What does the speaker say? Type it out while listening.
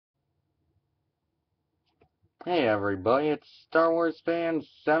Hey everybody, it's Star Wars Fan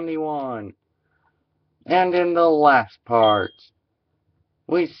 71. And in the last part,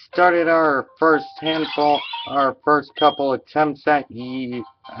 we started our first couple attempts at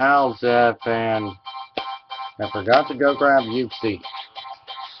Alzef, and I forgot to go grab Uxie.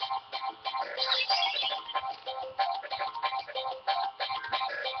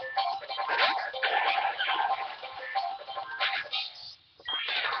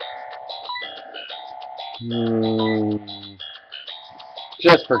 Hmm,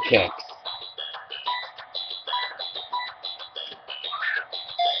 just for kicks.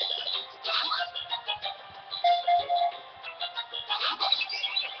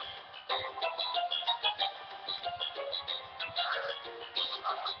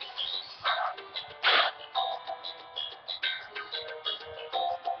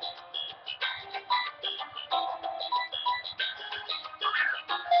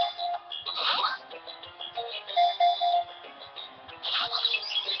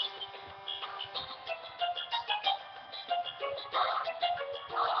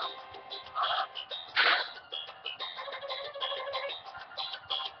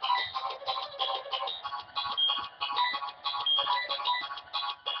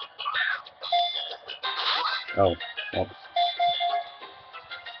 Oh, oops.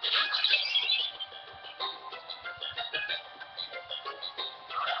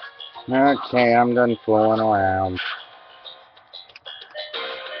 Okay, I'm done fooling around.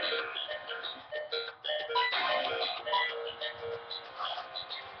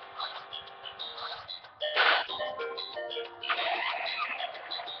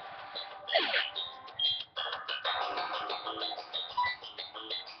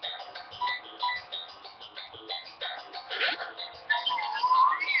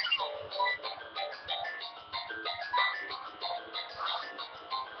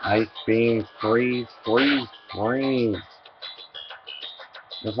 Ice beam, freeze, freeze, freeze.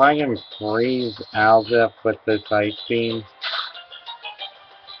 If I can freeze Alzef with this ice beam,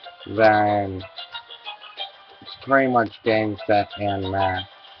 then it's pretty much game, set, and match.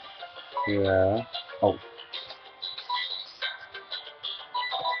 Yeah. Oh.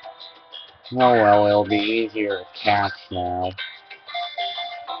 Oh well, it'll be easier to catch now.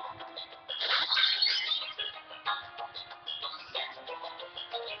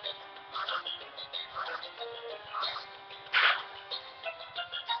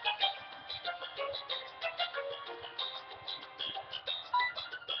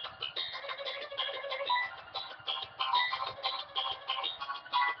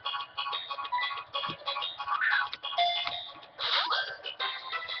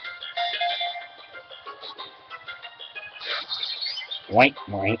 Wait,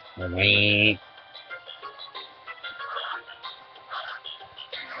 wait, wait.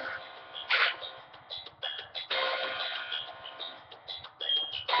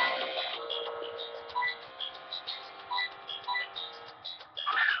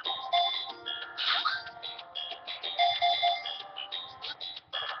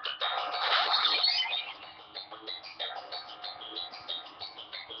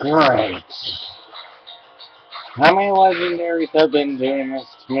 Great. How many legendaries have been doing this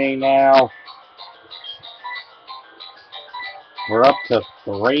to me now? We're up to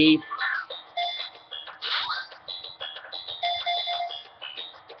 3.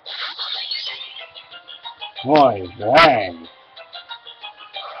 Boy, dang.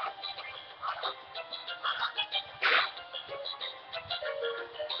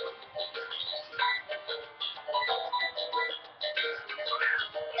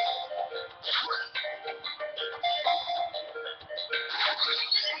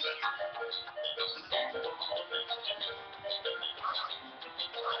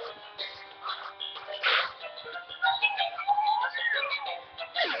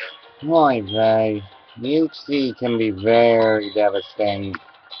 Boy, they. Uxie can be very devastating.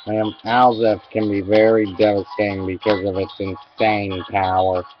 Alzef can be very devastating because of its insane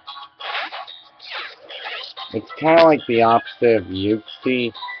power. It's kind of like the opposite of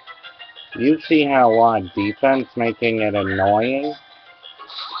Uxie. Uxie had a lot of defense, making it annoying.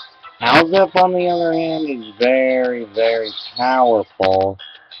 Alzef, on the other hand, is very, very powerful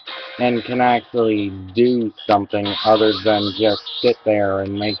and can actually do something other than just sit there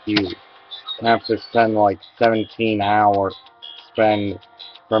and make you have to spend like 17 hours, spend,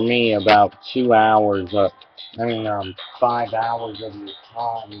 for me, about 2 hours, 5 hours of your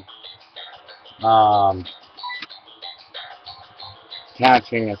time,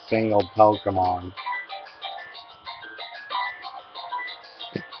 catching a single Pokemon.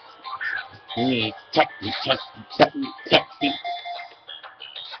 Check me, check me, check me, check me.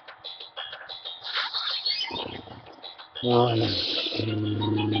 Something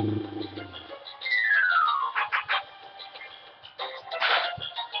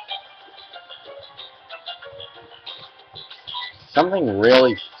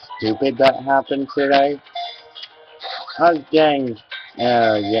really stupid that happened today. I was getting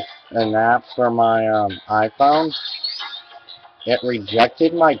an app for my iPhone. It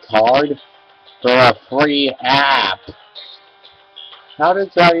rejected my card for a free app. How does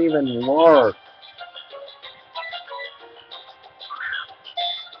that even work?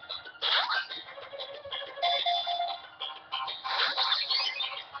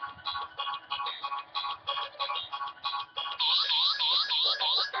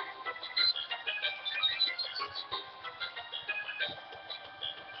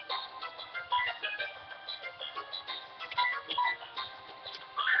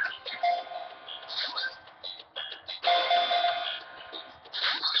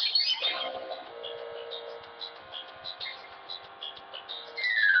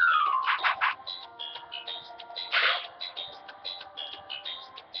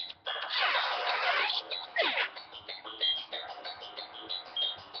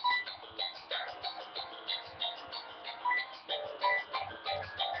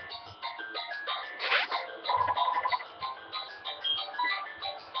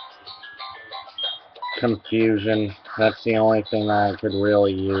 Confusion. That's the only thing I could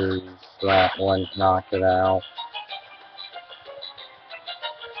really use that wouldn't knock it out.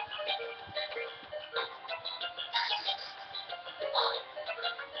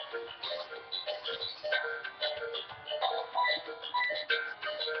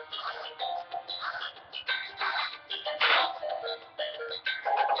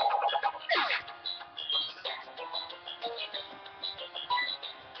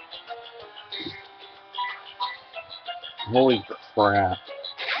 Holy crap.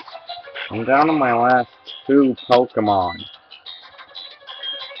 I'm down to my last 2 Pokemon.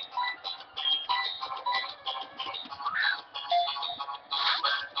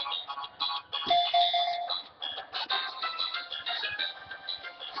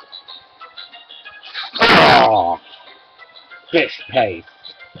 Oh, fish paste.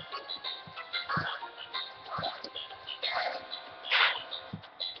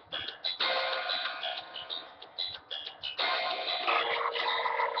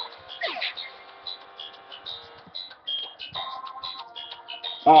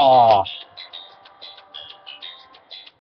 Oh,